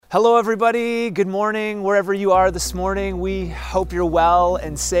Hello, everybody. Good morning, wherever you are this morning. We hope you're well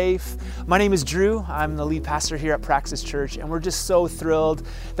and safe. My name is Drew. I'm the lead pastor here at Praxis Church, and we're just so thrilled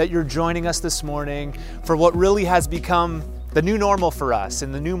that you're joining us this morning for what really has become the new normal for us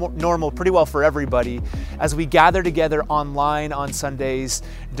and the new normal pretty well for everybody as we gather together online on Sundays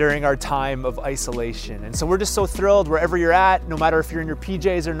during our time of isolation. And so we're just so thrilled wherever you're at, no matter if you're in your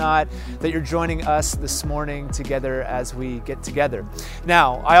PJs or not, that you're joining us this morning together as we get together.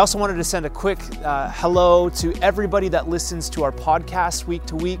 Now, I also wanted to send a quick hello to everybody that listens to our podcast week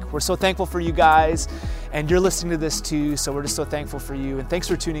to week. We're so thankful for you guys, and you're listening to this too, so we're just so thankful for you. And thanks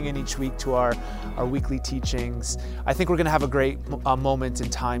for tuning in each week to our weekly teachings. I think we're going to have a great moment in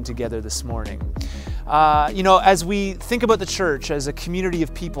time together this morning. As we think about the church as a community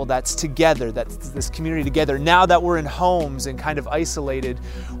of people that's together, that's this community together, now that we're in homes and kind of isolated,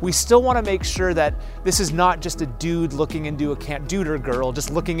 we still want to make sure that this is not just a dude or girl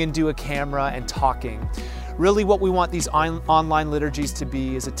just looking into a camera and talking. Really what we want these online liturgies to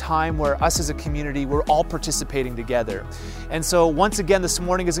be is a time where us as a community, we're all participating together. And so once again, this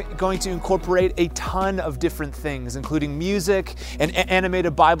morning is going to incorporate a ton of different things, including music, an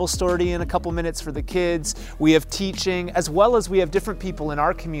animated Bible story in a couple minutes for the kids. We have teaching, as well as we have different people in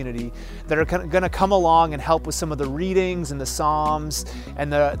our community that are going to come along and help with some of the readings and the Psalms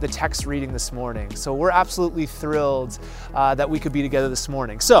and the text reading this morning. So we're absolutely thrilled that we could be together this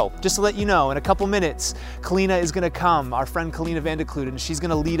morning. So just to let you know, in a couple minutes, Kalina is going to come, our friend Kalina Vandekloot, and she's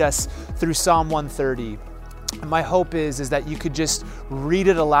going to lead us through Psalm 130. And my hope is that you could just read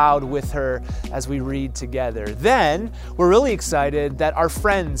it aloud with her as we read together. Then we're really excited that our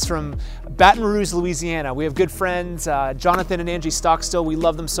friends from Baton Rouge, Louisiana, we have good friends, Jonathan and Angie Stockstill. We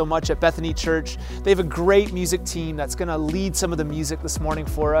love them so much at Bethany Church. They have a great music team that's going to lead some of the music this morning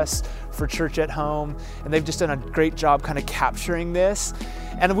for us for Church at Home. And they've just done a great job kind of capturing this.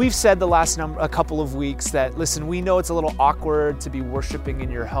 And we've said the last a couple of weeks that, listen, we know it's a little awkward to be worshiping in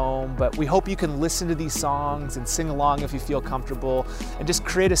your home, but we hope you can listen to these songs and sing along if you feel comfortable and just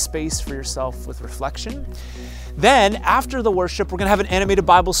create a space for yourself with reflection. Then after the worship, we're going to have an animated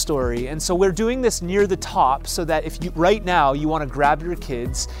Bible story. And so we're doing this near the top so that if you right now you want to grab your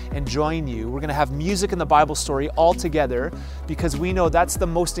kids and join you, we're going to have music and the Bible story all together because we know that's the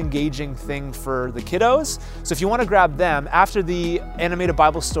most engaging thing for the kiddos. So if you want to grab them after the animated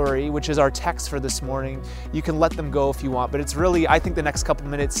Bible story, which is our text for this morning, you can let them go if you want. But it's really, I think the next couple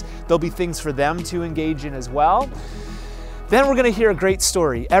minutes, there'll be things for them to engage in as well. Then we're going to hear a great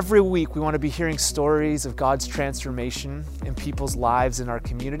story. Every week we want to be hearing stories of God's transformation in people's lives in our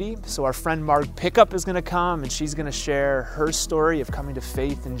community. So our friend Marg Pickup is going to come and she's going to share her story of coming to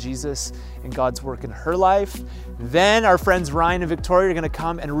faith in Jesus and God's work in her life. Then our friends Ryan and Victoria are going to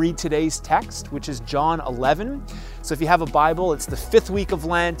come and read today's text, which is John 11. So if you have a Bible, it's the 5th week of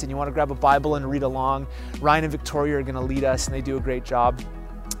Lent and you want to grab a Bible and read along, Ryan and Victoria are going to lead us and they do a great job.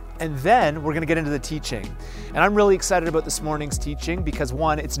 And then we're going to get into the teaching. And I'm really excited about this morning's teaching because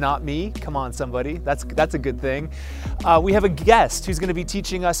one, it's not me. Come on, somebody. That's a good thing. We have a guest who's going to be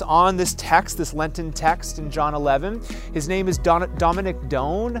teaching us on this text, this Lenten text in John 11. His name is Dominic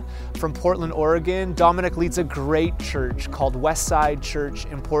Doan from Portland, Oregon. Dominic leads a great church called Westside Church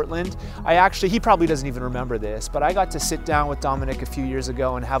in Portland. He probably doesn't even remember this, but I got to sit down with Dominic a few years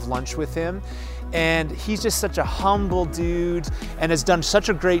ago and have lunch with him. And he's just such a humble dude and has done such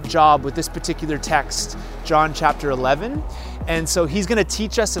a great job with this particular text, John chapter 11. And so he's going to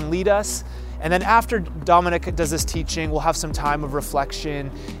teach us and lead us. And then after Dominic does this teaching, we'll have some time of reflection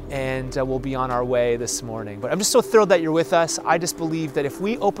and we'll be on our way this morning. But I'm just so thrilled that you're with us. I just believe that if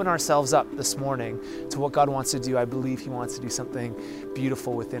we open ourselves up this morning to what God wants to do, I believe He wants to do something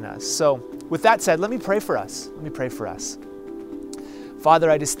beautiful within us. So with that said, let me pray for us.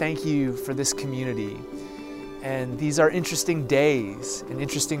 Father, I just thank you for this community. And these are interesting days and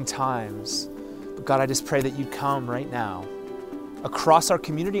interesting times. But God, I just pray that you'd come right now across our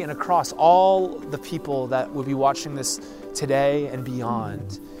community and across all the people that would be watching this today and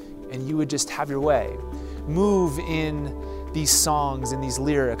beyond. And you would just have your way. Move in these songs and these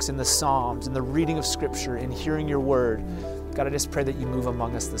lyrics and the Psalms and the reading of Scripture and hearing your word. God, I just pray that you move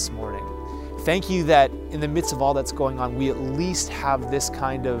among us this morning. Thank you that in the midst of all that's going on, we at least have this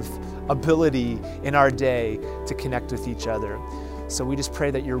kind of ability in our day to connect with each other. So we just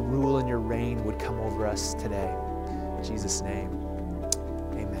pray that your rule and your reign would come over us today. In Jesus' name,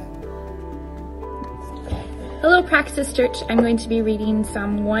 amen. Hello, Praxis Church. I'm going to be reading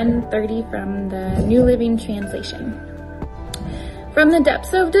Psalm 130 from the New Living Translation. From the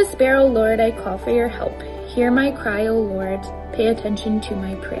depths of despair, O Lord, I call for your help. Hear my cry, O Lord. Pay attention to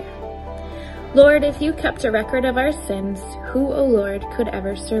my prayer. Lord, if you kept a record of our sins, who, O Lord, could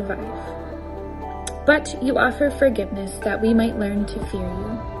ever survive? But you offer forgiveness that we might learn to fear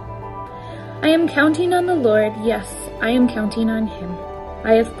you. I am counting on the Lord, yes, I am counting on him.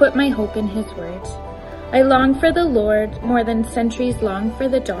 I have put my hope in his word. I long for the Lord more than centuries long for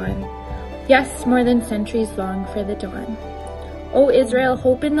the dawn. Yes, more than centuries long for the dawn. O Israel,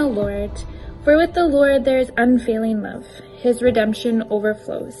 hope in the Lord, for with the Lord there is unfailing love. His redemption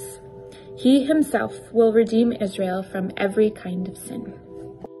overflows. He himself will redeem Israel from every kind of sin.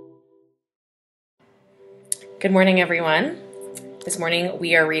 Good morning, everyone. This morning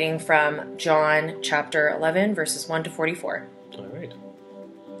we are reading from John chapter 11, verses 1 to 44. All right.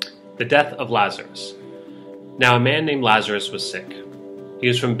 The death of Lazarus. Now a man named Lazarus was sick. He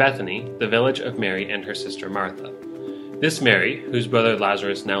was from Bethany, the village of Mary and her sister Martha. This Mary, whose brother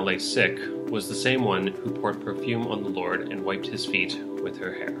Lazarus now lay sick, was the same one who poured perfume on the Lord and wiped his feet with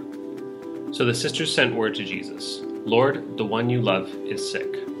her hair. So the sisters sent word to Jesus, "Lord, the one you love is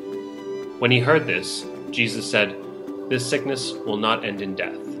sick." When he heard this, Jesus said, "This sickness will not end in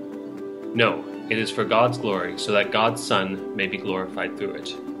death. No, it is for God's glory, so that God's Son may be glorified through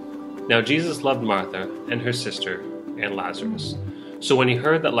it." Now Jesus loved Martha and her sister and Lazarus. So when he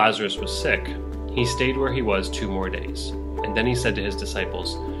heard that Lazarus was sick, he stayed where he was 2 more days. And then he said to his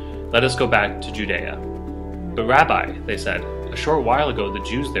disciples, "Let us go back to Judea." "But Rabbi," they said, "a short while ago the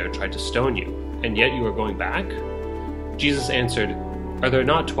Jews there tried to stone you, and yet you are going back?" Jesus answered, "Are there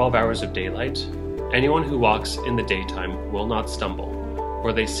not 12 hours of daylight? Anyone who walks in the daytime will not stumble,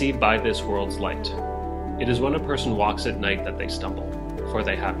 for they see by this world's light. It is when a person walks at night that they stumble, for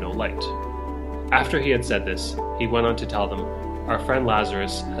they have no light." After he had said this, he went on to tell them, "Our friend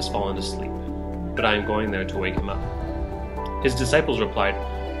Lazarus has fallen asleep, but I am going there to wake him up." His disciples replied,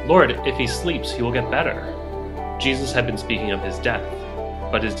 "Lord, if he sleeps, he will get better." Jesus had been speaking of his death,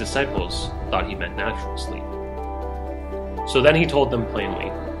 but his disciples thought he meant natural sleep. So then he told them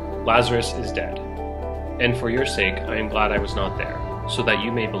plainly, "Lazarus is dead, and for your sake I am glad I was not there, so that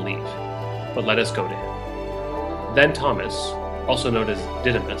you may believe. But let us go to him." Then Thomas, also known as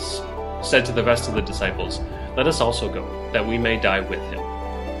Didymus, said to the rest of the disciples, "Let us also go, that we may die with him."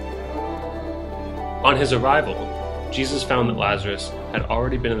 On his arrival, Jesus found that Lazarus had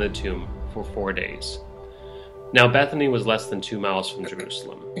already been in the tomb for 4 days. Now Bethany was less than 2 miles from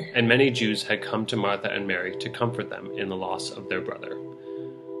Jerusalem, and many Jews had come to Martha and Mary to comfort them in the loss of their brother.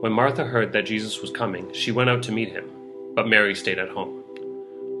 When Martha heard that Jesus was coming, she went out to meet him, but Mary stayed at home.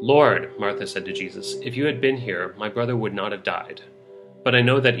 "Lord," Martha said to Jesus, "if you had been here, my brother would not have died. But I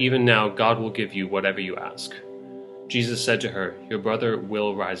know that even now God will give you whatever you ask." Jesus said to her, "Your brother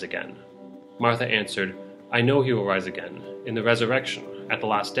will rise again." Martha answered, "I know he will rise again, in the resurrection, at the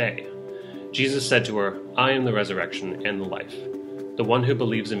last day." Jesus said to her, "I am the resurrection and the life. The one who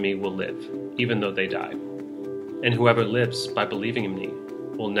believes in me will live, even though they die. And whoever lives by believing in me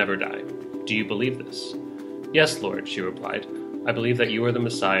will never die. Do you believe this?" "Yes, Lord," she replied. "I believe that you are the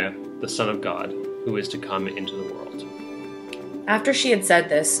Messiah, the Son of God, who is to come into the world." After she had said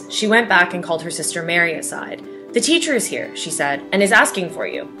this, she went back and called her sister Mary aside. "The teacher is here," she said, "and is asking for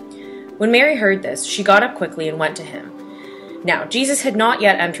you." When Mary heard this, she got up quickly and went to him. Now, Jesus had not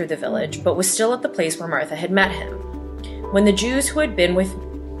yet entered the village, but was still at the place where Martha had met him. When the Jews who had been with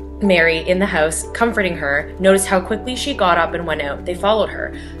Mary in the house, comforting her, noticed how quickly she got up and went out, they followed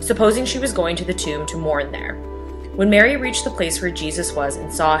her, supposing she was going to the tomb to mourn there. When Mary reached the place where Jesus was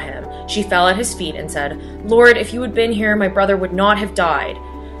and saw him, she fell at his feet and said, "Lord, if you had been here, my brother would not have died."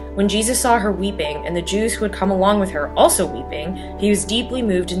 When Jesus saw her weeping, and the Jews who had come along with her also weeping, he was deeply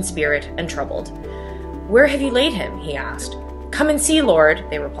moved in spirit and troubled. "Where have you laid him?" he asked. "Come and see, Lord,"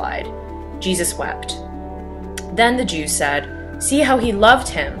 they replied. Jesus wept. Then the Jews said, "See how he loved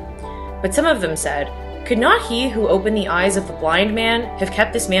him." But some of them said, "Could not he who opened the eyes of the blind man have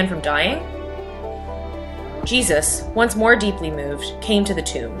kept this man from dying?" Jesus, once more deeply moved, came to the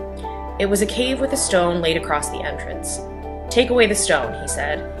tomb. It was a cave with a stone laid across the entrance. "Take away the stone," he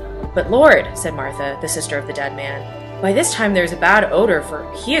said. "But Lord," said Martha, the sister of the dead man, "by this time there is a bad odor, for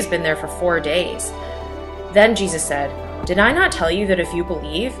he has been there for 4 days." Then Jesus said, "Did I not tell you that if you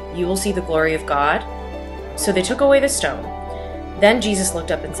believe, you will see the glory of God?" So they took away the stone. Then Jesus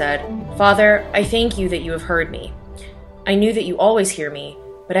looked up and said, "Father, I thank you that you have heard me. I knew that you always hear me,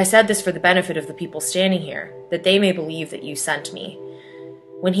 but I said this for the benefit of the people standing here, that they may believe that you sent me."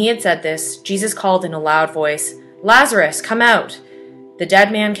 When he had said this, Jesus called in a loud voice, "Lazarus, come out!" The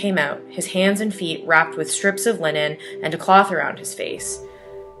dead man came out, his hands and feet wrapped with strips of linen and a cloth around his face.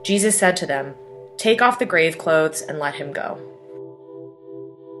 Jesus said to them, "Take off the grave clothes and let him go."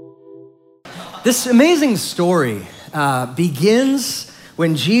 This amazing story begins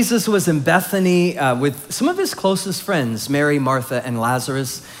when Jesus was in Bethany with some of his closest friends, Mary, Martha, and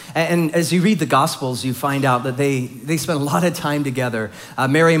Lazarus. And as you read the Gospels, you find out that they spent a lot of time together.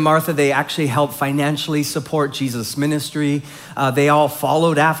 Mary and Martha, they actually helped financially support Jesus' ministry. They all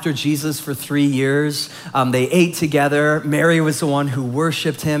followed after Jesus for 3 years. They ate together. Mary was the one who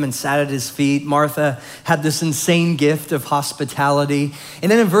worshiped him and sat at his feet. Martha had this insane gift of hospitality.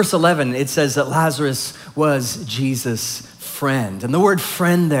 And then in verse 11, it says that Lazarus was Jesus' friend. And the word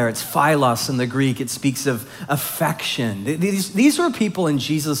friend there, it's philos in the Greek. It speaks of affection. These were people in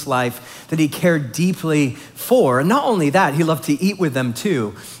Jesus' life that he cared deeply for. And not only that, he loved to eat with them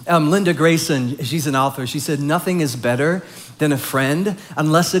too. Linda Grayson, she's an author, she said, nothing is better than a friend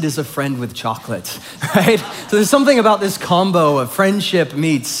unless it is a friend with chocolate, right? So there's something about this combo of friendship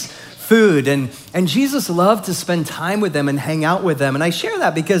meets food. And Jesus loved to spend time with them and hang out with them. And I share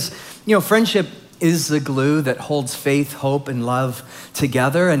that because, friendship is the glue that holds faith, hope, and love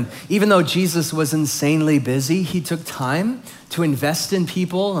together. And even though Jesus was insanely busy, he took time to invest in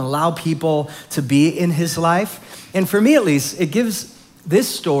people and allow people to be in his life. And for me, at least, it gives this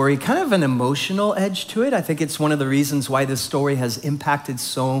story kind of an emotional edge to it. I think it's one of the reasons why this story has impacted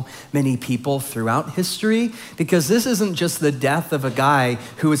so many people throughout history, because this isn't just the death of a guy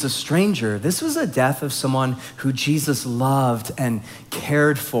who was a stranger. This was a death of someone who Jesus loved and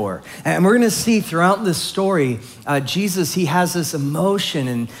cared for. And we're going to see throughout this story, Jesus, he has this emotion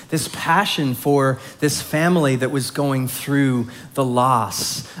and this passion for this family that was going through the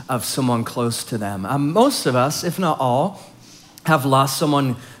loss of someone close to them. Most of us, if not all, have lost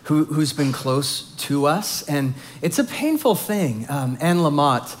someone who's been close to us, and it's a painful thing. Anne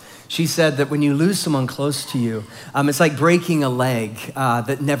Lamott, she said that when you lose someone close to you, it's like breaking a leg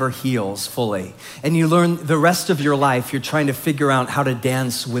that never heals fully. And you learn the rest of your life, you're trying to figure out how to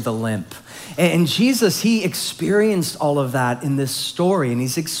dance with a limp. And Jesus, he experienced all of that in this story, and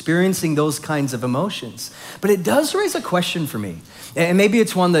he's experiencing those kinds of emotions. But it does raise a question for me, and maybe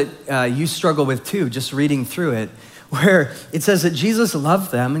it's one that you struggle with too, just reading through it, where it says that Jesus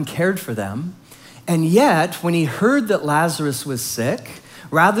loved them and cared for them. And yet, when he heard that Lazarus was sick,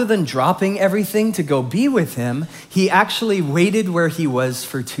 rather than dropping everything to go be with him, he actually waited where he was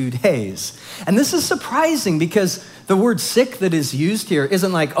for 2 days. And this is surprising because the word sick that is used here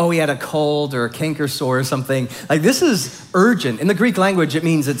isn't like, oh, he had a cold or a canker sore or something. Like, this is urgent. In the Greek language, it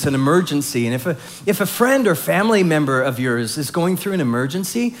means it's an emergency. And if a friend or family member of yours is going through an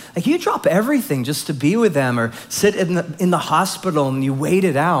emergency, like, you drop everything just to be with them or sit in the hospital and you wait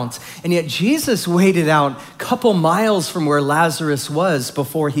it out. And yet Jesus waited out a couple miles from where Lazarus was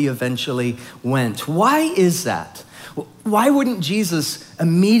before he eventually went. Why is that? Why wouldn't Jesus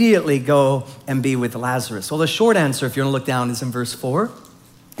immediately go and be with Lazarus? Well, the short answer, if you want to look down, is in verse 4.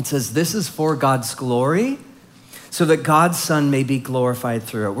 It says, this is for God's glory, so that God's Son may be glorified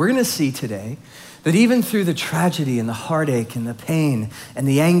through it. We're going to see today that even through the tragedy and the heartache and the pain and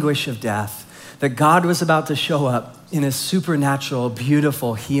the anguish of death, that God was about to show up in a supernatural,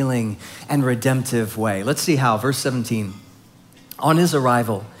 beautiful, healing, and redemptive way. Let's see how. Verse 17. On his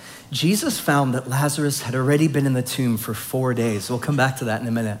arrival, Jesus found that Lazarus had already been in the tomb for 4 days. We'll come back to that in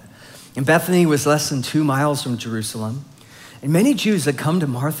a minute. And Bethany was less than 2 miles from Jerusalem. And many Jews had come to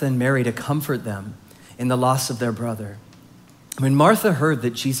Martha and Mary to comfort them in the loss of their brother. When Martha heard that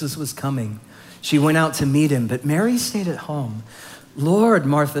Jesus was coming, she went out to meet him, but Mary stayed at home. Lord,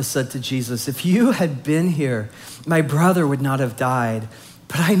 Martha said to Jesus, if you had been here, my brother would not have died.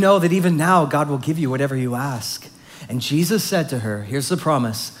 But I know that even now God will give you whatever you ask. And Jesus said to her, here's the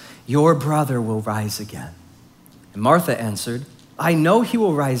promise, your brother will rise again. And Martha answered, I know he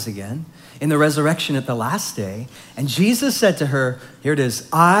will rise again in the resurrection at the last day. And Jesus said to her, here it is,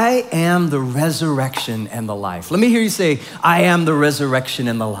 I am the resurrection and the life. Let me hear you say, I am the resurrection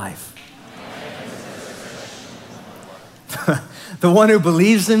and the life. The one who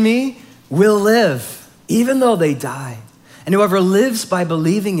believes in me will live, even though they die. And whoever lives by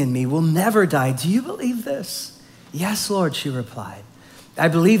believing in me will never die. Do you believe this? Yes, Lord, she replied. I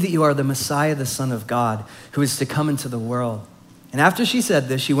believe that you are the Messiah, the Son of God, who is to come into the world. And after she said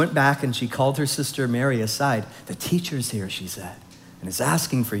this, she went back and she called her sister Mary aside. The teacher's here, she said, and is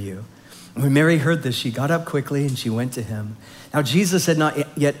asking for you. And when Mary heard this, she got up quickly and she went to him. Now Jesus had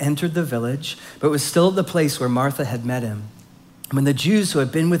not yet entered the village, but was still at the place where Martha had met him. When the Jews who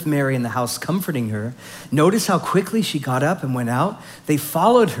had been with Mary in the house comforting her noticed how quickly she got up and went out, they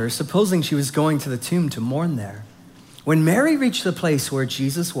followed her, supposing she was going to the tomb to mourn there. When Mary reached the place where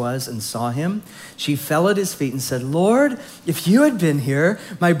Jesus was and saw him, she fell at his feet and said, Lord, if you had been here,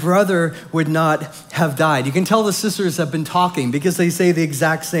 my brother would not have died. You can tell the sisters have been talking because they say the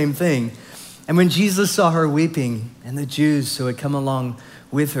exact same thing. And when Jesus saw her weeping, and the Jews who had come along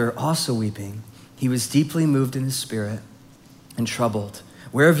with her also weeping, he was deeply moved in his spirit and troubled.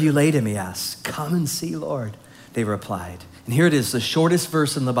 Where have you laid him, he asked. Come and see, Lord, they replied. And here it is, the shortest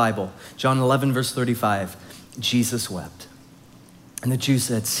verse in the Bible, John 11, verse 35. Jesus wept. And the Jews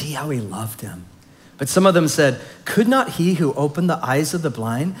said, see how he loved him. But some of them said, could not he who opened the eyes of the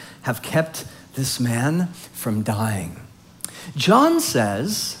blind have kept this man from dying? John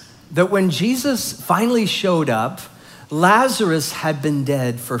says that when Jesus finally showed up, Lazarus had been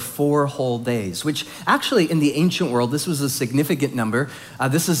dead for 4 whole days, which actually in the ancient world, this was a significant number.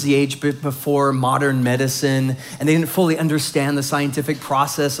 This is the age before modern medicine, and they didn't fully understand the scientific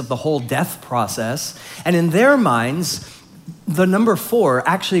process of the whole death process. And in their minds, the number 4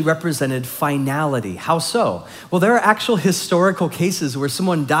 actually represented finality. How so? Well, there are actual historical cases where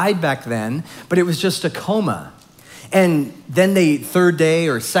someone died back then, but it was just a coma. And then they, 3rd day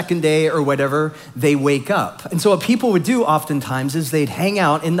or 2nd day or whatever, they wake up. And so what people would do oftentimes is they'd hang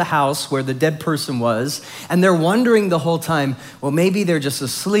out in the house where the dead person was, and they're wondering the whole time, well, maybe they're just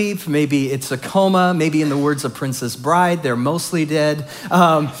asleep, maybe it's a coma, maybe in the words of Princess Bride, they're mostly dead.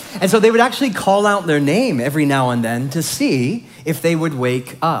 And so they would actually call out their name every now and then to see if they would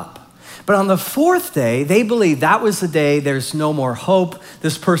wake up. But on the 4th day, they believed that was the day there's no more hope.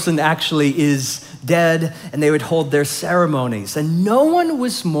 This person actually is dead, and they would hold their ceremonies. And no one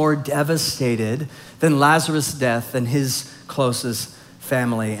was more devastated than Lazarus' death than his closest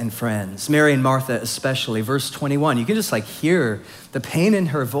family and friends. Mary and Martha especially. Verse 21, you can just hear the pain in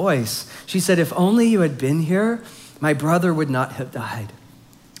her voice. She said, if only you had been here, my brother would not have died.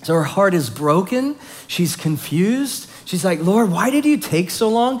 So her heart is broken. She's confused. She's like, Lord, why did you take so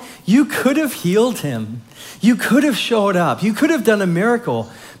long? You could have healed him. You could have showed up. You could have done a miracle.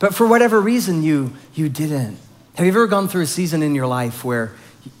 But for whatever reason, you didn't. Have you ever gone through a season in your life where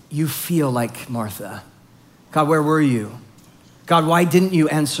you feel like Martha? God, where were you? God, why didn't you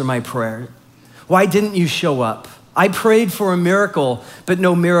answer my prayer? Why didn't you show up? I prayed for a miracle, but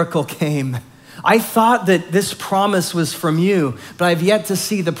no miracle came. I thought that this promise was from you, but I've yet to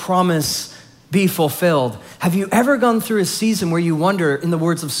see the promise be fulfilled. Have you ever gone through a season where you wonder, in the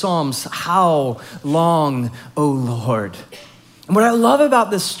words of Psalms, how long, O Lord? And what I love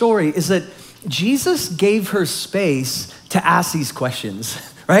about this story is that Jesus gave her space to ask these questions,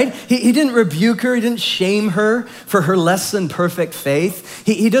 right? He didn't rebuke her. He didn't shame her for her less than perfect faith.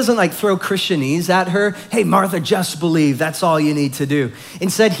 He doesn't throw Christianese at her. Hey, Martha, just believe. That's all you need to do.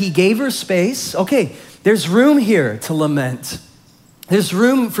 Instead, he gave her space. Okay, there's room here to lament. There's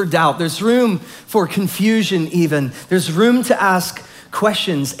room for doubt. There's room for confusion even. There's room to ask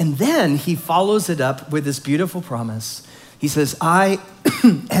questions. And then he follows it up with this beautiful promise. He says, I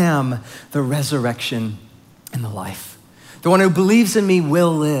am the resurrection and the life. The one who believes in me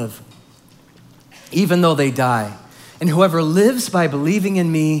will live, even though they die. And whoever lives by believing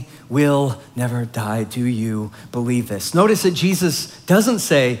in me will never die. Do you believe this? Notice that Jesus doesn't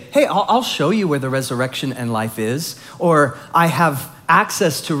say, hey, I'll show you where the resurrection and life is, or I have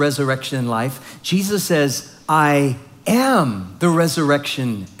access to resurrection and life. Jesus says, I am the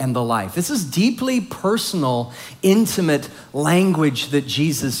resurrection and the life. This is deeply personal, intimate language that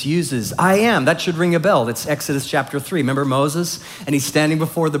Jesus uses. I am, that should ring a bell. It's Exodus chapter 3. Remember Moses? And he's standing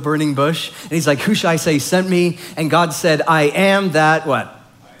before the burning bush, and he's like, who shall I say sent me? And God said, I am that what?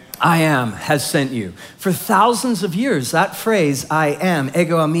 I am has sent you. For thousands of years, that phrase, I am,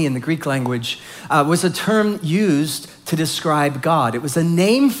 ego eimi in the Greek language, was a term used to describe God. It was a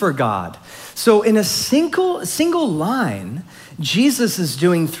name for God. So in a single line, Jesus is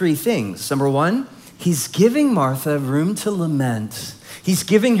doing 3 things. Number 1, he's giving Martha room to lament. He's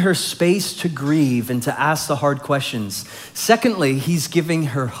giving her space to grieve and to ask the hard questions. Secondly, he's giving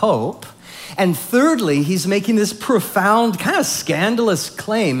her hope. And thirdly, he's making this profound, kind of scandalous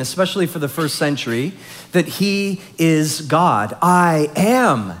claim, especially for the first century, that he is God. I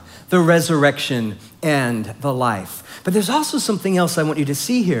am the resurrection and the life. But there's also something else I want you to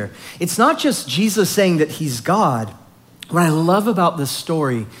see here. It's not just Jesus saying that he's God. What I love about this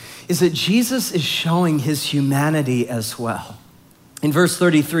story is that Jesus is showing his humanity as well. In verse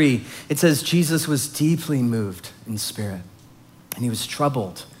 33, it says, Jesus was deeply moved in spirit, and he was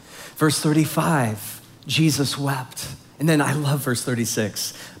troubled. Verse 35, Jesus wept. And then I love verse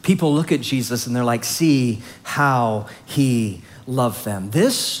 36. People look at Jesus and they're like, see how he loved them.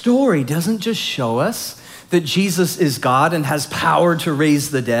 This story doesn't just show us that Jesus is God and has power to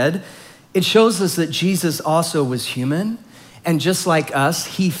raise the dead. It shows us that Jesus also was human. And just like us,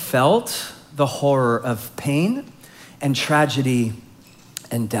 he felt the horror of pain and tragedy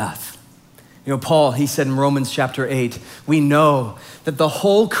and death. You know, Paul, he said in Romans chapter 8, we know that the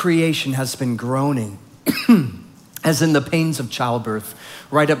whole creation has been groaning as in the pains of childbirth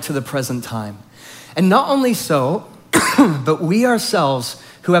right up to the present time. And not only so, but we ourselves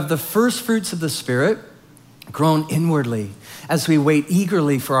who have the first fruits of the Spirit groan inwardly as we wait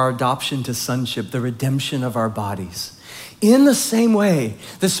eagerly for our adoption to sonship, the redemption of our bodies. In the same way,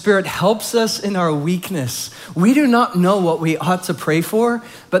 the Spirit helps us in our weakness. We do not know what we ought to pray for,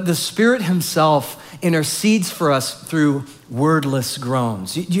 but the Spirit himself intercedes for us through wordless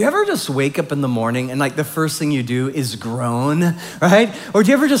groans. Do you ever just wake up in the morning and like the first thing you do is groan, right? Or do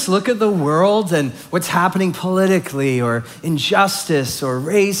you ever just look at the world and what's happening politically or injustice or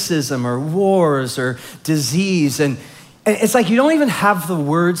racism or wars or disease? And it's like you don't even have the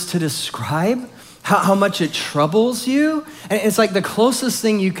words to describe how much it troubles you. And it's like the closest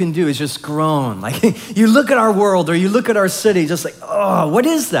thing you can do is just groan. Like you look at our world or you look at our city, just like, oh, what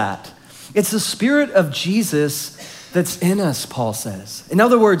is that? It's the Spirit of Jesus that's in us, Paul says. In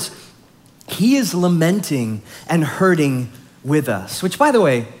other words, he is lamenting and hurting with us, which, by the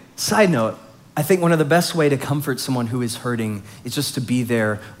way, side note, I think one of the best way to comfort someone who is hurting is just to be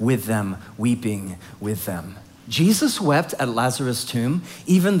there with them, weeping with them. Jesus wept at Lazarus' tomb,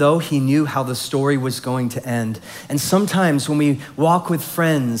 even though he knew how the story was going to end. And sometimes when we walk with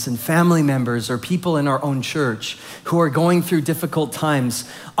friends and family members or people in our own church who are going through difficult times,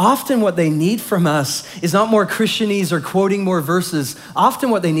 often what they need from us is not more Christianese or quoting more verses. Often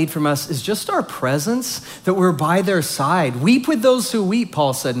what they need from us is just our presence, that we're by their side. Weep with those who weep,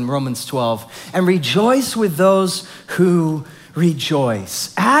 Paul said in Romans 12, and rejoice with those who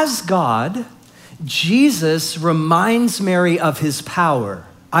rejoice. As God, Jesus reminds Mary of his power.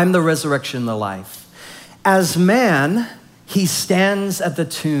 I'm the resurrection and the life. As man, he stands at the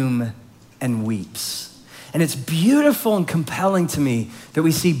tomb and weeps. And it's beautiful and compelling to me that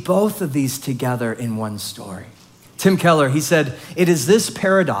we see both of these together in one story. Tim Keller, he said, it is this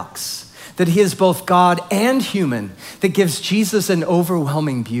paradox that he is both God and human that gives Jesus an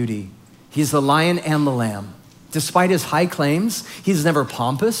overwhelming beauty. He is the lion and the lamb. Despite his high claims, he's never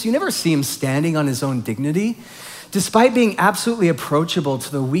pompous. You never see him standing on his own dignity. Despite being absolutely approachable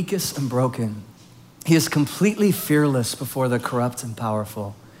to the weakest and broken, he is completely fearless before the corrupt and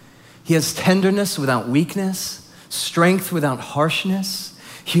powerful. He has tenderness without weakness, strength without harshness,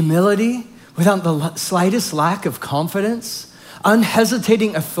 humility without the slightest lack of confidence,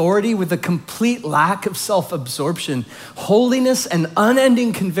 unhesitating authority with a complete lack of self-absorption, holiness and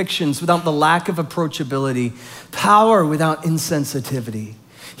unending convictions without the lack of approachability, power without insensitivity.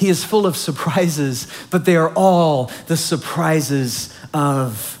 He is full of surprises, but they are all the surprises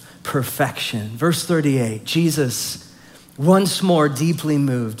of perfection. Verse 38, Jesus, once more deeply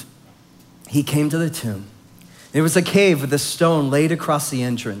moved, he came to the tomb. There was a cave with a stone laid across the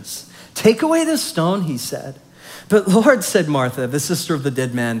entrance. "Take away the stone," he said. "But Lord," said Martha, the sister of the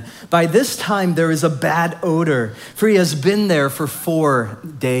dead man, "by this time there is a bad odor, for he has been there for 4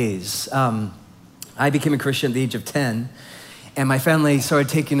 days." I became a Christian at the age of 10, and my family started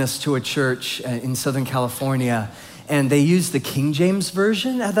taking us to a church in Southern California, and they used the King James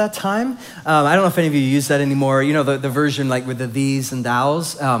Version at that time. I don't know if any of you use that anymore. You know, the version like with the these and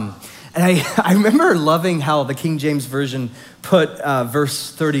thous. And I remember loving how the King James Version put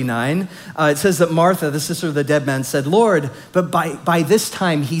verse 39. It says that Martha, the sister of the dead man, said, "Lord, but by this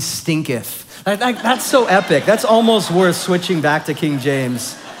time he stinketh." That's so epic. That's almost worth switching back to King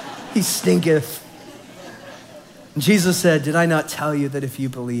James. He stinketh. And Jesus said, "Did I not tell you that if you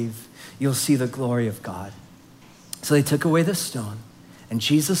believe, you'll see the glory of God?" So they took away the stone. And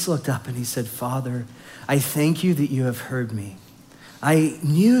Jesus looked up and he said, "Father, I thank you that you have heard me. I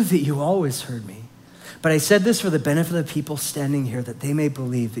knew that you always heard me, but I said this for the benefit of the people standing here, that they may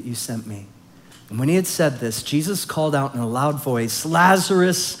believe that you sent me." And when he had said this, Jesus called out in a loud voice,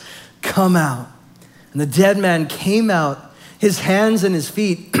 "Lazarus, come out." And the dead man came out, his hands and his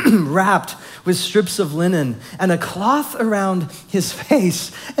feet wrapped with strips of linen and a cloth around his face.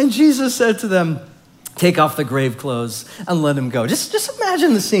 And Jesus said to them, "Take off the grave clothes and let him go." Just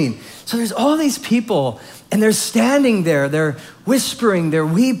imagine the scene. So there's all these people and they're standing there, they're whispering, they're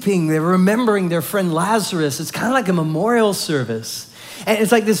weeping, they're remembering their friend Lazarus. It's kind of like a memorial service. And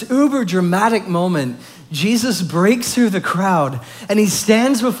it's like this uber dramatic moment. Jesus breaks through the crowd and he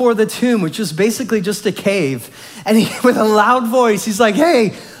stands before the tomb, which is basically just a cave. And with a loud voice, he's like,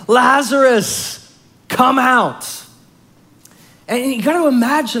 "Hey, Lazarus, come out." And you got to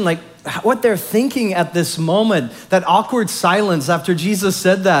imagine like what they're thinking at this moment, that awkward silence after Jesus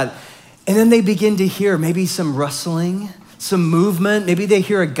said that. And then they begin to hear maybe some rustling, some movement. Maybe they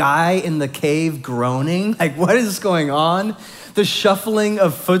hear a guy in the cave groaning. Like, what is going on? The shuffling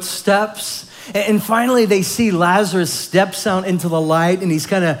of footsteps. And finally, they see Lazarus steps out into the light, and he's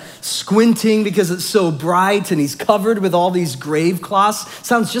kind of squinting because it's so bright, and he's covered with all these grave cloths.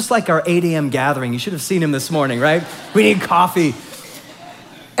 Sounds just like our 8 a.m. gathering. You should have seen him this morning, right? We need coffee.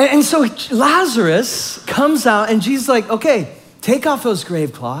 And so Lazarus comes out, and Jesus is like, okay, take off those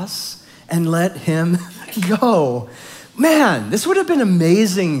grave cloths and let him go. Man, this would have been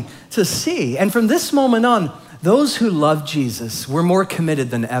amazing to see. And from this moment on, those who love Jesus were more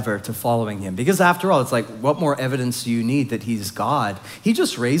committed than ever to following him. Because after all, it's like, what more evidence do you need that he's God? He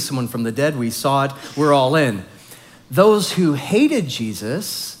just raised someone from the dead. We saw it. We're all in. Those who hated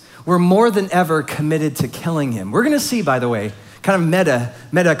Jesus were more than ever committed to killing him. We're going to see, by the way, kind of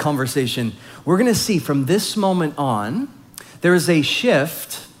meta conversation. We're going to see from this moment on, there is a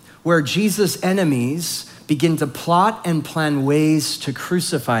shift where Jesus' enemies begin to plot and plan ways to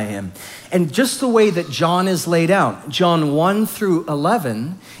crucify him. And just the way that John is laid out, John 1 through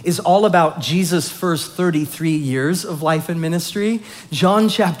 11 is all about Jesus' first 33 years of life and ministry. John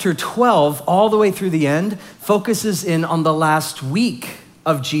chapter 12, all the way through the end, focuses in on the last week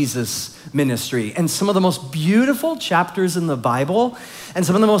of Jesus' ministry. And some of the most beautiful chapters in the Bible and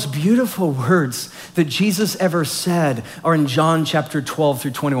some of the most beautiful words that Jesus ever said are in John chapter 12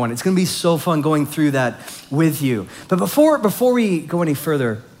 through 21. It's going to be so fun going through that with you. But before we go any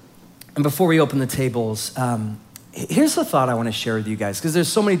further and before we open the tables, here's the thought I want to share with you guys, because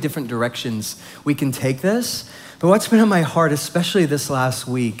there's so many different directions we can take this. But what's been on my heart, especially this last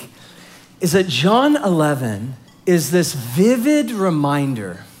week, is that John 11 is this vivid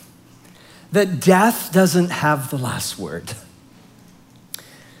reminder that death doesn't have the last word.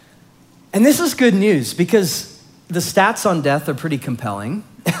 And this is good news because the stats on death are pretty compelling.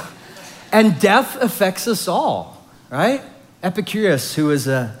 And death affects us all, right? Epicurus, who was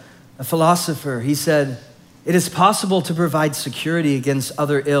a philosopher, he said, "It is possible to provide security against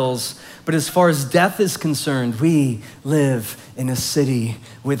other ills, but as far as death is concerned, we live in a city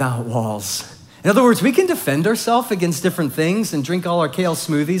without walls." In other words, we can defend ourselves against different things and drink all our kale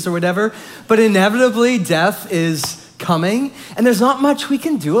smoothies or whatever, but inevitably death is coming, and there's not much we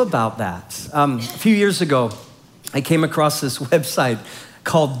can do about that. A few years ago, I came across this website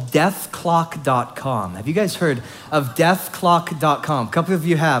called deathclock.com. Have you guys heard of deathclock.com? A couple of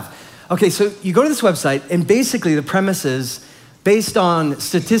you have. Okay, so you go to this website, and basically the premise is, based on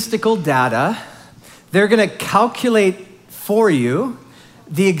statistical data, they're gonna calculate for you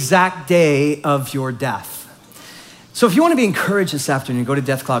the exact day of your death. So if you want to be encouraged this afternoon, go to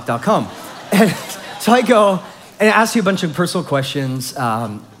deathclock.com. And so I go and I ask you a bunch of personal questions,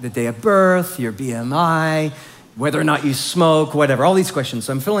 the day of birth, your BMI, whether or not you smoke, whatever, all these questions.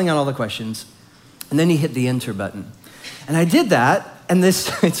 So I'm filling out all the questions. And then you hit the enter button. And I did that, and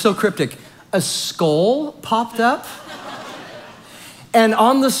this, it's so cryptic, a skull popped up. And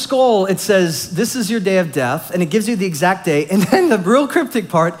on the skull, it says, this is your day of death, and it gives you the exact day. And then the real cryptic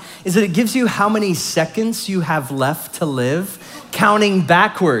part is that it gives you how many seconds you have left to live, counting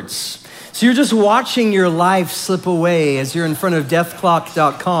backwards. So you're just watching your life slip away as you're in front of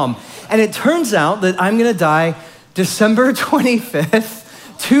deathclock.com. And it turns out that I'm gonna die December 25th,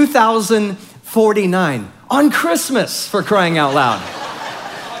 2049, on Christmas, for crying out loud.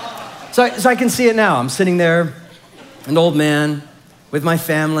 So I can see it now. I'm sitting there, an old man, with my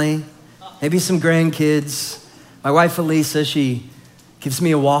family, maybe some grandkids. My wife, Elisa, she gives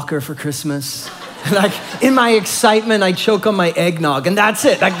me a walker for Christmas. Like, in my excitement, I choke on my eggnog, and that's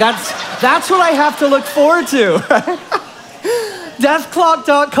it. Like, that's what I have to look forward to.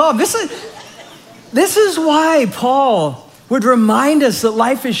 Deathclock.com. This is why Paul would remind us that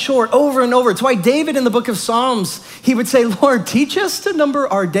life is short over and over. It's why David in the book of Psalms, he would say, Lord, teach us to number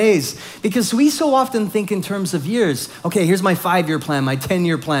our days, because we so often think in terms of years. Okay, here's my 5-year plan, my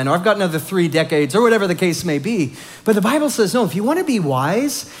 10-year plan, or I've got another 3 decades, or whatever the case may be. But the Bible says, no, if you want to be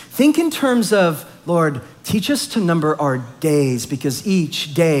wise, think in terms of, Lord, teach us to number our days, because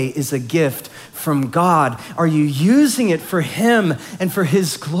each day is a gift from God. Are you using it for him and for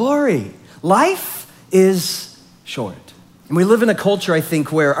his glory? Life is short. And we live in a culture, I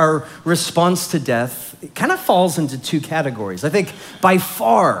think, where our response to death kind of falls into 2 categories. I think by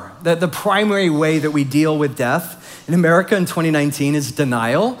far the primary way that we deal with death in America in 2019 is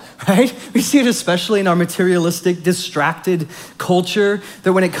denial, right? We see it especially in our materialistic, distracted culture,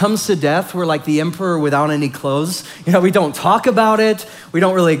 that when it comes to death, we're like the emperor without any clothes. You know, we don't talk about it. We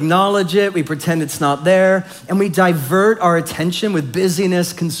don't really acknowledge it. We pretend it's not there. And we divert our attention with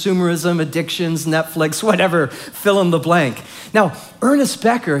busyness, consumerism, addictions, Netflix, whatever, fill in the blank. Now, Ernest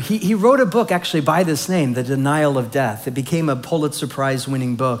Becker, he wrote a book actually by this name, The Denial of Death. It became a Pulitzer Prize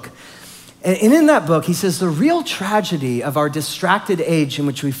winning book. And in that book, he says the real tragedy of our distracted age in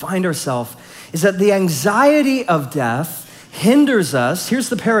which we find ourselves is that the anxiety of death hinders us, here's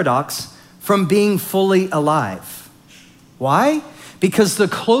the paradox, from being fully alive. Why? Because the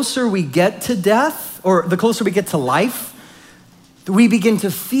closer we get to death, or the closer we get to life, we begin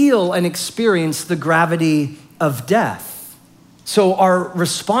to feel and experience the gravity of death. So our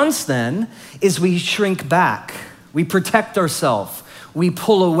response then is we shrink back, we protect ourselves, we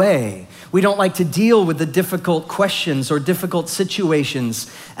pull away. We don't like to deal with the difficult questions or difficult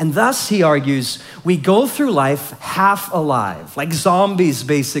situations. And thus, he argues, we go through life half alive, like zombies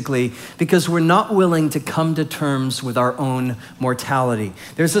basically, because we're not willing to come to terms with our own mortality.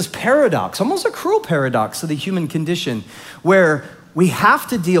 There's this paradox, almost a cruel paradox of the human condition, where we have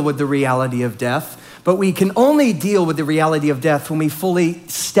to deal with the reality of death, but we can only deal with the reality of death when we fully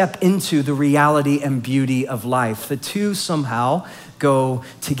step into the reality and beauty of life. The two somehow go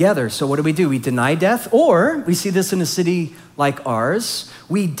together. So what do? We deny death, or we see this in a city like ours.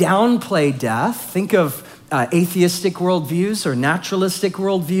 We downplay death. Think of atheistic worldviews or naturalistic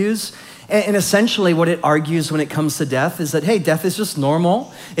worldviews. And essentially what it argues when it comes to death is that, hey, death is just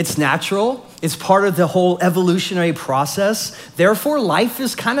normal. It's natural. It's part of the whole evolutionary process. Therefore, life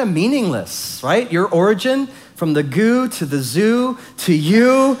is kind of meaningless, right? Your origin from the goo to the zoo to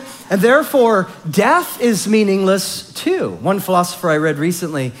you. And therefore, death is meaningless too. One philosopher I read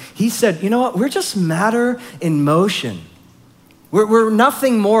recently, he said, you know what? We're just matter in motion. We're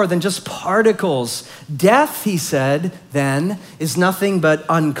nothing more than just particles. Death, he said, then, is nothing but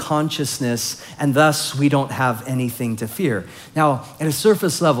unconsciousness, and thus we don't have anything to fear. Now, at a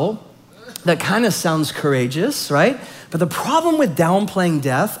surface level, that kind of sounds courageous, right? But the problem with downplaying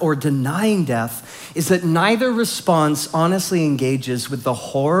death or denying death is that neither response honestly engages with the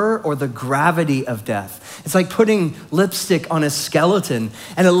horror or the gravity of death. It's like putting lipstick on a skeleton,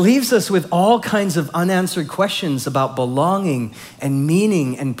 and it leaves us with all kinds of unanswered questions about belonging and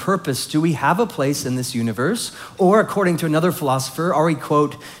meaning and purpose. Do we have a place in this universe? Or according to another philosopher, are we,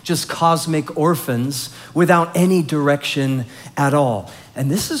 quote, just cosmic orphans without any direction at all? And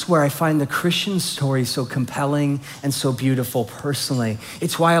this is where I find the Christian story so compelling and so beautiful personally.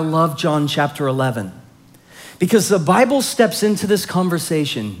 It's why I love John chapter 11. Because the Bible steps into this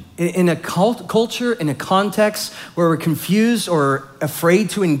conversation in a culture, in a context where we're confused or afraid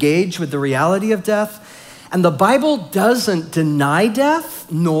to engage with the reality of death. And the Bible doesn't deny death,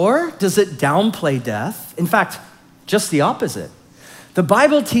 nor does it downplay death. In fact, just the opposite. The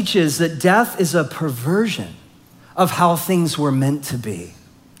Bible teaches that death is a perversion of how things were meant to be.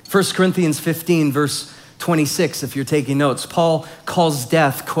 1 Corinthians 15, verse 26, if you're taking notes, Paul calls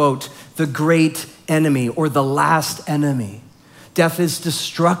death, quote, the great enemy or the last enemy. Death is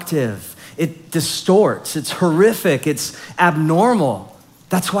destructive. It distorts. It's horrific. It's abnormal.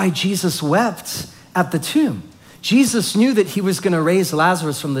 That's why Jesus wept at the tomb. Jesus knew that he was going to raise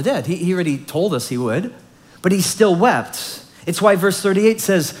Lazarus from the dead. He already told us he would, but he still wept. It's why verse 38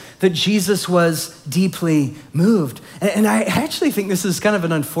 says that Jesus was deeply moved. And I actually think this is kind of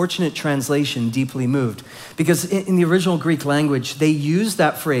an unfortunate translation, deeply moved, because in the original Greek language, they used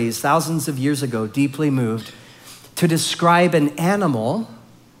that phrase thousands of years ago, deeply moved, to describe an animal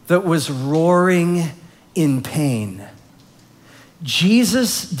that was roaring in pain.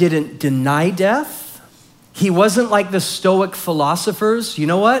 Jesus didn't deny death. He wasn't like the Stoic philosophers. You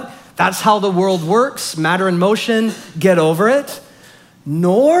know what? That's how the world works, matter in motion, get over it.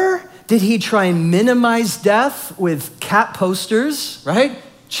 Nor did he try and minimize death with cat posters, right?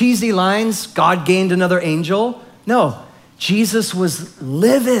 Cheesy lines, God gained another angel. No, Jesus was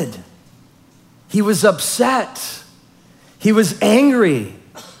livid. He was upset. He was angry.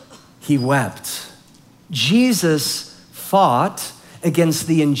 He wept. Jesus fought against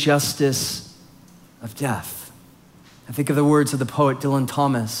the injustice of death. I think of the words of the poet Dylan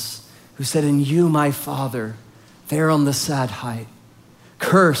Thomas, who said, "In you, my Father, there on the sad height,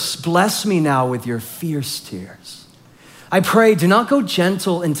 curse, bless me now with your fierce tears. I pray, do not go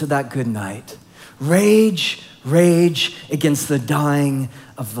gentle into that good night. Rage, rage against the dying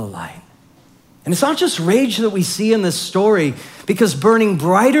of the light." And it's not just rage that we see in this story, because burning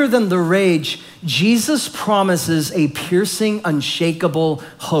brighter than the rage, Jesus promises a piercing, unshakable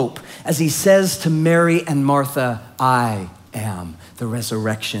hope as he says to Mary and Martha, "I am the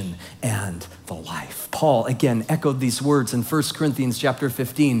resurrection and the life." Paul, again, echoed these words in 1 Corinthians chapter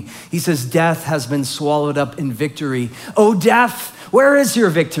 15. He says, "Death has been swallowed up in victory. O death, where is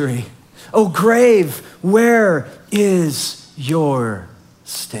your victory? O grave, where is your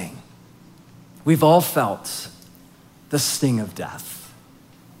sting?" We've all felt the sting of death.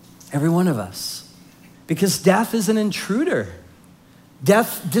 Every one of us. Because death is an intruder.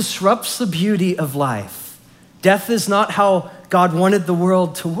 Death disrupts the beauty of life. Death is not how God wanted the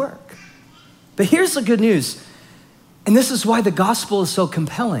world to work. But here's the good news, and this is why the gospel is so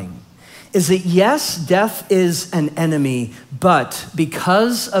compelling, is that yes, death is an enemy, but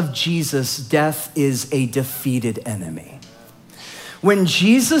because of Jesus, death is a defeated enemy. When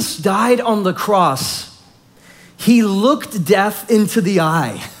Jesus died on the cross, he looked death into the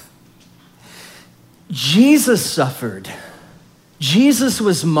eye. Jesus suffered. Jesus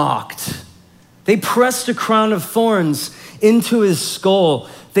was mocked. They pressed a crown of thorns into his skull.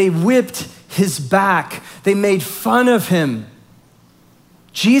 They whipped his back. They made fun of him.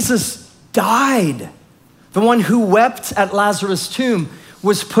 Jesus died. The one who wept at Lazarus' tomb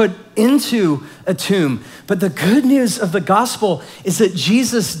was put into a tomb. But the good news of the gospel is that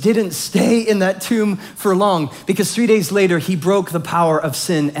Jesus didn't stay in that tomb for long, because 3 days later, he broke the power of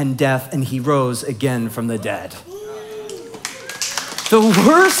sin and death, and he rose again from the dead. The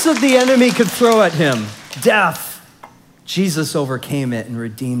worst that the enemy could throw at him, death, Jesus overcame it and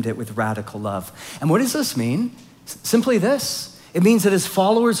redeemed it with radical love. And what does this mean? Simply this. It means that as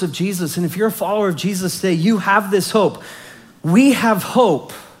followers of Jesus, and if you're a follower of Jesus today, you have this hope. We have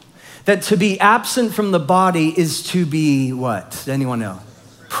hope that to be absent from the body is to be what? Does anyone know?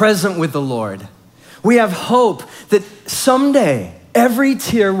 Present with the Lord. We have hope that someday every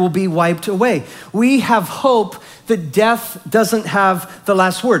tear will be wiped away. We have hope that death doesn't have the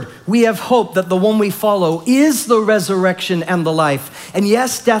last word. We have hope that the one we follow is the resurrection and the life. And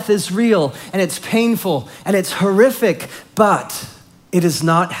yes, death is real, and it's painful, and it's horrific, but it is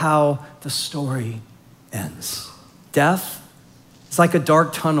not how the story ends. Death is like a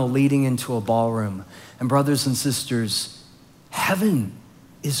dark tunnel leading into a ballroom. And brothers and sisters, heaven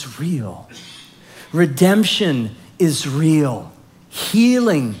is real. Redemption is real.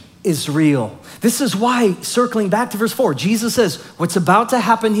 Healing is real. This is why, circling back to verse 4, Jesus says, what's about to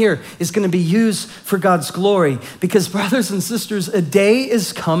happen here is going to be used for God's glory. Because brothers and sisters, a day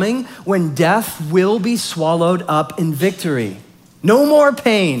is coming when death will be swallowed up in victory. No more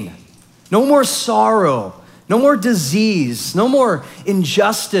pain, no more sorrow, no more disease, no more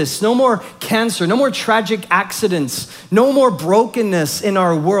injustice, no more cancer, no more tragic accidents, no more brokenness in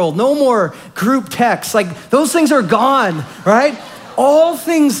our world, no more group texts. Like, those things are gone, right? All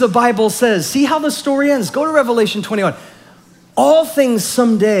things, the Bible says, see how the story ends. Go to Revelation 21. All things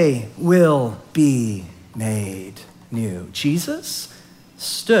someday will be made new. Jesus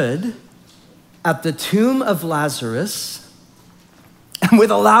stood at the tomb of Lazarus, and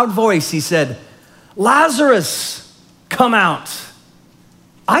with a loud voice, he said, Lazarus, come out.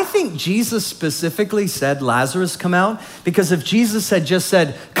 I think Jesus specifically said, Lazarus, come out, because if Jesus had just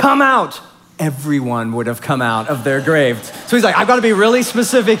said, come out, everyone would have come out of their grave. So he's like, I've got to be really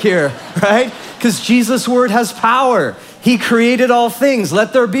specific here, right? Because Jesus' word has power. He created all things.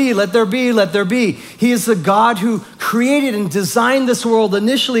 Let there be, let there be, let there be. He is the God who created and designed this world.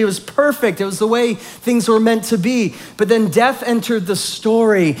 Initially, it was perfect. It was the way things were meant to be. But then death entered the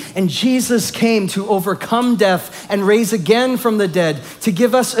story, and Jesus came to overcome death and raise again from the dead to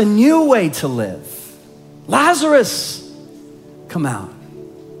give us a new way to live. Lazarus, come out.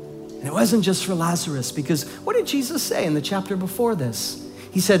 And it wasn't just for Lazarus, because what did Jesus say in the chapter before this?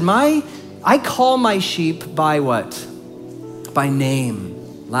 He said, I call my sheep by what? By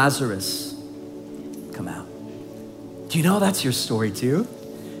name. Lazarus, come out. Do you know that's your story too?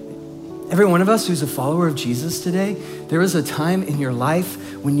 Every one of us who's a follower of Jesus today, there was a time in your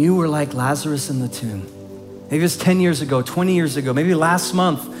life when you were like Lazarus in the tomb. Maybe it was 10 years ago, 20 years ago, maybe last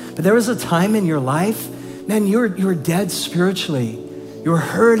month. But there was a time in your life, man, you were dead spiritually. You were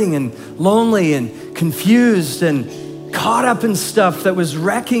hurting and lonely and confused and caught up in stuff that was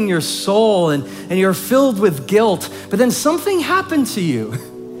wrecking your soul, and you're filled with guilt. But then something happened to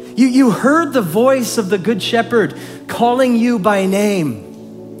you. You heard the voice of the Good Shepherd calling you by name.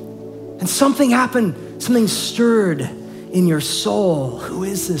 And something happened, something stirred in your soul. Who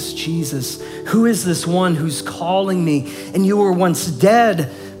is this Jesus? Who is this one who's calling me? And you were once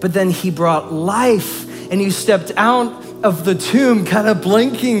dead, but then he brought life, and you stepped out of the tomb, kind of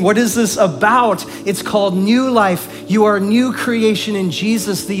blinking. What is this about? It's called new life. You are a new creation in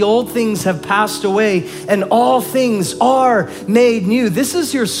Jesus. The old things have passed away and all things are made new. This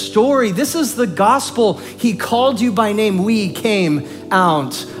is your story. This is the gospel. He called you by name. We came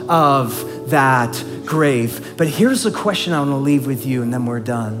out of that grave. But here's the question I want to leave with you, and then we're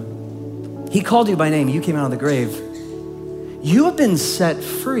done. He called you by name. You came out of the grave. You have been set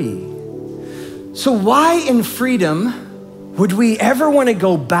free. So why in freedom would we ever want to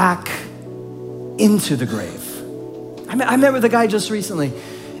go back into the grave? I met with a guy just recently,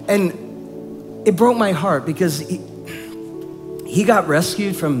 and it broke my heart because he he got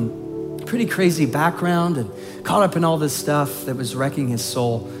rescued from a pretty crazy background and caught up in all this stuff that was wrecking his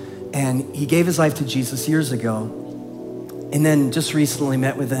soul. And he gave his life to Jesus years ago. And then just recently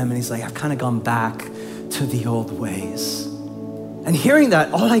met with him, and he's like, I've kind of gone back to the old ways. And hearing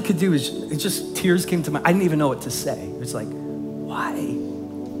that, all I could do is, tears came to my, I didn't even know what to say. It was like, why?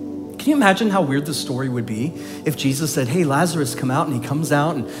 Can you imagine how weird the story would be if Jesus said, hey, Lazarus, come out, and he comes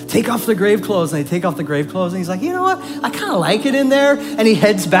out and take off the grave clothes, and they take off the grave clothes, and he's like, you know what? I kind of like it in there, and he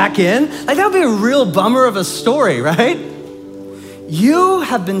heads back in. Like, that would be a real bummer of a story, right? You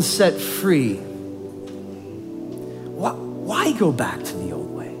have been set free. Why go back to the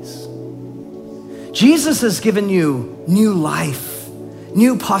old ways? Jesus has given you new life,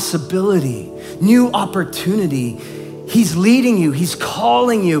 new possibility, new opportunity. He's leading you, he's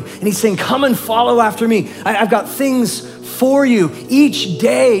calling you, and he's saying, come and follow after me. I've got things for you. Each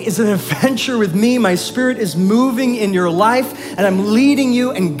day is an adventure with me. My Spirit is moving in your life, and I'm leading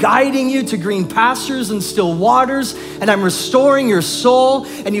you and guiding you to green pastures and still waters, and I'm restoring your soul,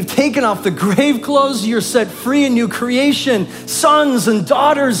 and you've taken off the grave clothes. You're set free in new creation, sons and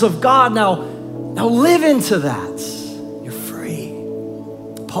daughters of God. Now live into that. You're free.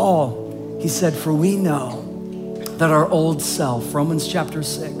 Paul, he said, for we know that our old self, Romans chapter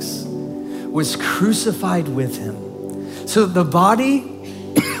 6, was crucified with him, so that the body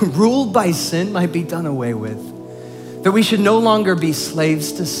ruled by sin might be done away with, that we should no longer be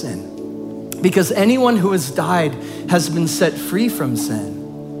slaves to sin, because anyone who has died has been set free from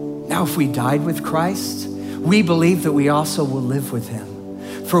sin. Now, if we died with Christ, we believe that we also will live with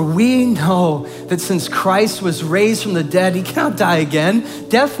him. For we know that since Christ was raised from the dead, he cannot die again.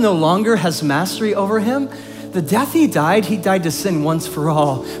 Death no longer has mastery over him. The death he died to sin once for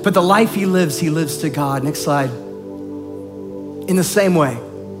all. But the life he lives to God. Next slide. In the same way,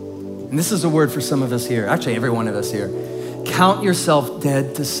 and this is a word for some of us here, actually every one of us here, count yourself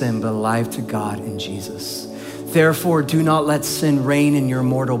dead to sin, but alive to God in Jesus. Therefore, do not let sin reign in your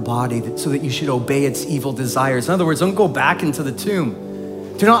mortal body so that you should obey its evil desires. In other words, don't go back into the tomb.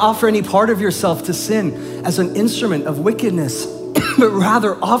 Do not offer any part of yourself to sin as an instrument of wickedness, but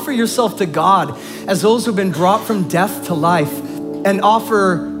rather offer yourself to God as those who have been brought from death to life, and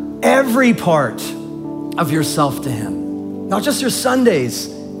offer every part of yourself to him. Not just your Sundays,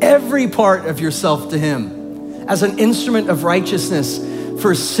 every part of yourself to him as an instrument of righteousness.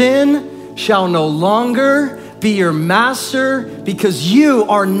 For sin shall no longer be your master, because you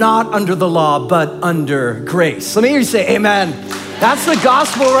are not under the law, but under grace. Let me hear you say amen. That's the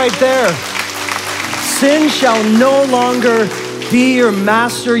gospel right there. Sin shall no longer be your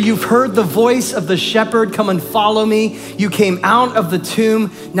master. You've heard the voice of the shepherd, come and follow me. You came out of the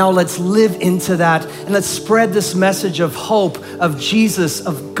tomb. Now let's live into that, and let's spread this message of hope, of Jesus,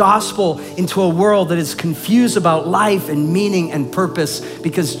 of gospel into a world that is confused about life and meaning and purpose,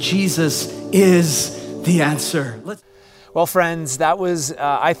 because Jesus is the answer. Well, friends, that was,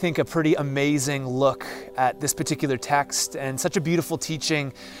 I think, a pretty amazing look at this particular text, and such a beautiful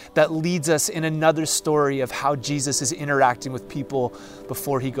teaching that leads us in another story of how Jesus is interacting with people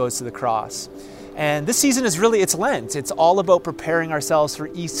before he goes to the cross. And this season is really, it's Lent. It's all about preparing ourselves for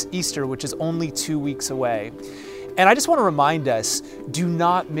Easter, which is only 2 weeks away. And I just want to remind us, do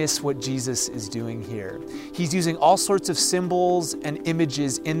not miss what Jesus is doing here. He's using all sorts of symbols and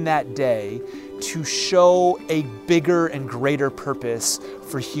images in that day to show a bigger and greater purpose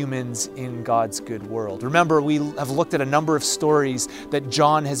for humans in God's good world. Remember, we have looked at a number of stories that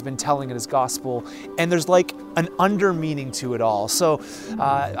John has been telling in his gospel, and there's like an under meaning to it all. So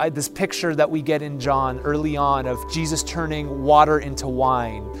this picture that we get in John early on of Jesus turning water into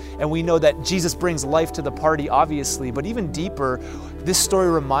wine. And we know that Jesus brings life to the party, obviously, but even deeper, this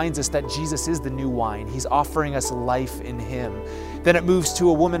story reminds us that Jesus is the new wine. He's offering us life in him. Then it moves to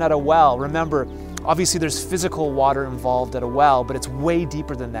a woman at a well. Remember, obviously there's physical water involved at a well, but it's way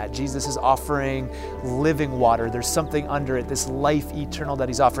deeper than that. Jesus is offering living water. There's something under it, this life eternal that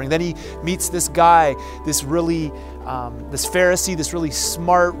he's offering. Then he meets this guy, this Pharisee, this really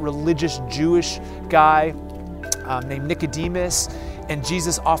smart, religious Jewish guy named Nicodemus, and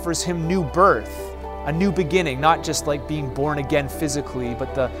Jesus offers him new birth. A new beginning, not just like being born again physically,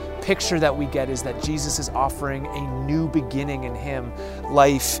 but the picture that we get is that Jesus is offering a new beginning in him,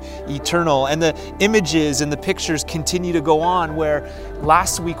 life eternal. And the images and the pictures continue to go on, where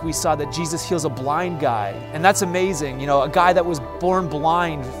last week we saw that Jesus heals a blind guy. And that's amazing. You know, a guy that was born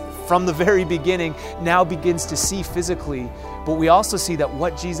blind from the very beginning now begins to see physically. But we also see that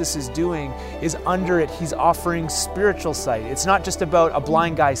what Jesus is doing is under it, he's offering spiritual sight. It's not just about a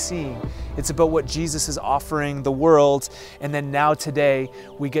blind guy seeing. It's about what Jesus is offering the world. And then now today,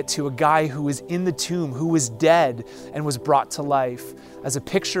 we get to a guy who was in the tomb, who was dead and was brought to life as a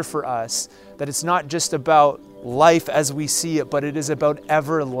picture for us that it's not just about life as we see it, but it is about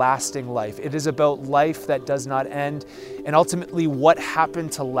everlasting life. It is about life that does not end. And ultimately, what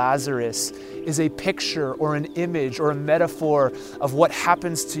happened to Lazarus is a picture or an image or a metaphor of what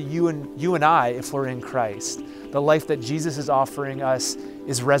happens to you and I if we're in Christ. The life that Jesus is offering us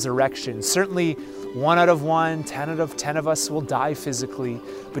is resurrection. Certainly, 1 out of 1, 10 out of 10 of us will die physically,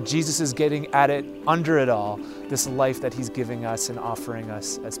 but Jesus is getting at it under it all, this life that he's giving us and offering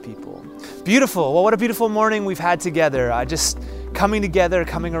us as people. Beautiful. Well, what a beautiful morning we've had together. Just coming together,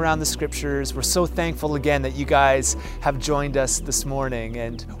 coming around the scriptures. We're so thankful again that you guys have joined us this morning,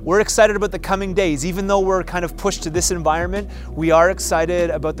 and we're excited about the coming days. Even though we're kind of pushed to this environment, we are excited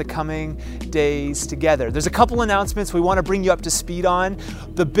about the coming days together. There's a couple announcements we want to bring you up to speed on.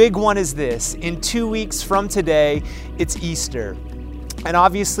 The big one is this: in 2 weeks from today, it's Easter. And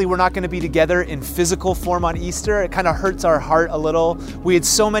obviously we're not going to be together in physical form on Easter. It kind of hurts our heart a little. We had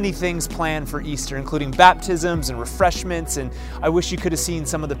so many things planned for Easter, including baptisms and refreshments. And I wish you could have seen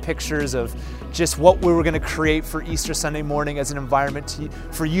some of the pictures of just what we were going to create for Easter Sunday morning as an environment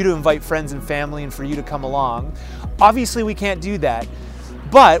for you to invite friends and family and for you to come along. Obviously we can't do that.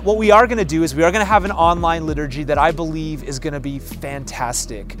 But what we are going to do is we are going to have an online liturgy that I believe is going to be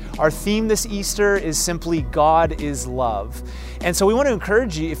fantastic. Our theme this Easter is simply God is love. And so we want to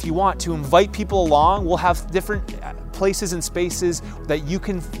encourage you, if you want, to invite people along. We'll have different places and spaces that you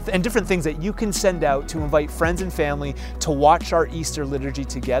can, and different things that you can send out to invite friends and family to watch our Easter liturgy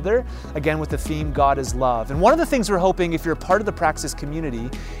together, again with the theme God is love. And one of the things we're hoping, if you're a part of the Praxis community,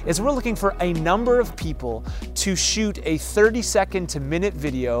 is we're looking for a number of people to shoot a 30-second to minute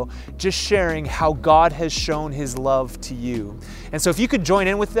video just sharing how God has shown his love to you. And so if you could join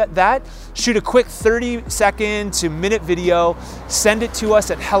in with that, shoot a quick 30-second to minute video, send it to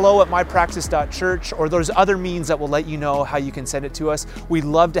us at hello@mypraxis.church, or there's other means that will let you know how you can send it to us. We'd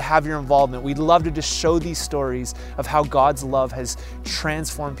love to have your involvement. We'd love to just show these stories of how God's love has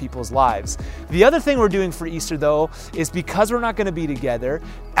transformed people's lives. The other thing we're doing for Easter, though, is because we're not going to be together,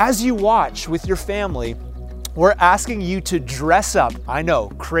 as you watch with your family, we're asking you to dress up. I know,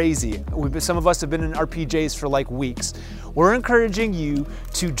 crazy. Some of us have been in our PJs for like weeks. We're encouraging you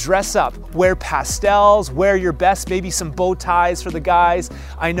to dress up, wear pastels, wear your best, maybe some bow ties for the guys.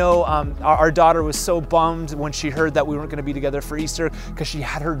 I know our daughter was so bummed when she heard that we weren't going to be together for Easter because she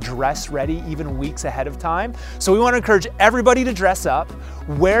had her dress ready even weeks ahead of time. So we want to encourage everybody to dress up,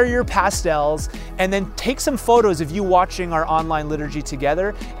 wear your pastels, and then take some photos of you watching our online liturgy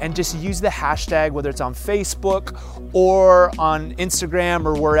together and just use the hashtag, whether it's on Facebook or on Instagram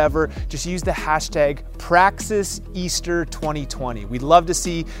or wherever, just use the hashtag Praxis Easter 2020. We'd love to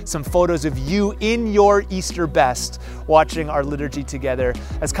see some photos of you in your Easter best watching our liturgy together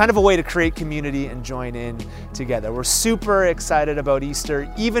as kind of a way to create community and join in together. We're super excited about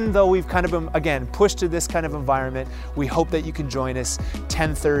Easter. Even though we've kind of been, again, pushed to this kind of environment, we hope that you can join us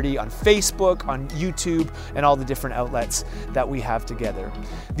 10:30 on Facebook, on YouTube, and all the different outlets that we have together.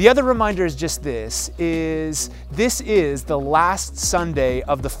 The other reminder is just this is the last Sunday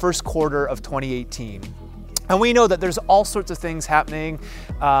of the first quarter of 2018. And we know that there's all sorts of things happening,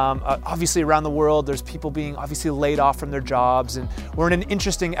 obviously around the world. There's people being obviously laid off from their jobs, and we're in an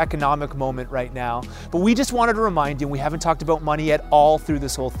interesting economic moment right now. But we just wanted to remind you, and we haven't talked about money at all through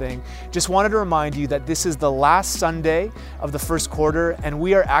this whole thing, just wanted to remind you that this is the last Sunday of the first quarter, and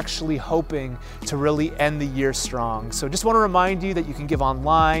we are actually hoping to really end the year strong. So just want to remind you that you can give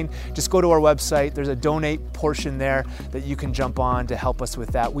online. Just go to our website. There's a donate portion there that you can jump on to help us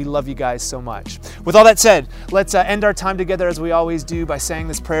with that. We love you guys so much. With all that said, let's end our time together as we always do by saying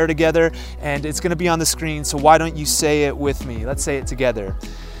this prayer together, and it's going to be on the screen, so why don't you say it with me? Let's say it together.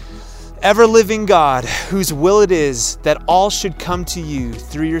 Ever-living God, whose will it is that all should come to you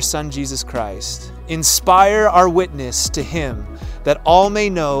through your Son, Jesus Christ, inspire our witness to him, that all may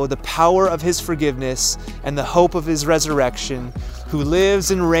know the power of his forgiveness and the hope of his resurrection, who lives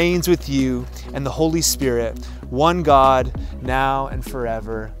and reigns with you and the Holy Spirit, one God, now and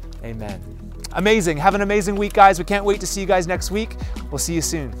forever. Amen. Amazing. Have an amazing week, guys. We can't wait to see you guys next week. We'll see you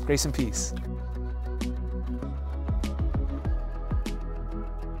soon. Grace and peace.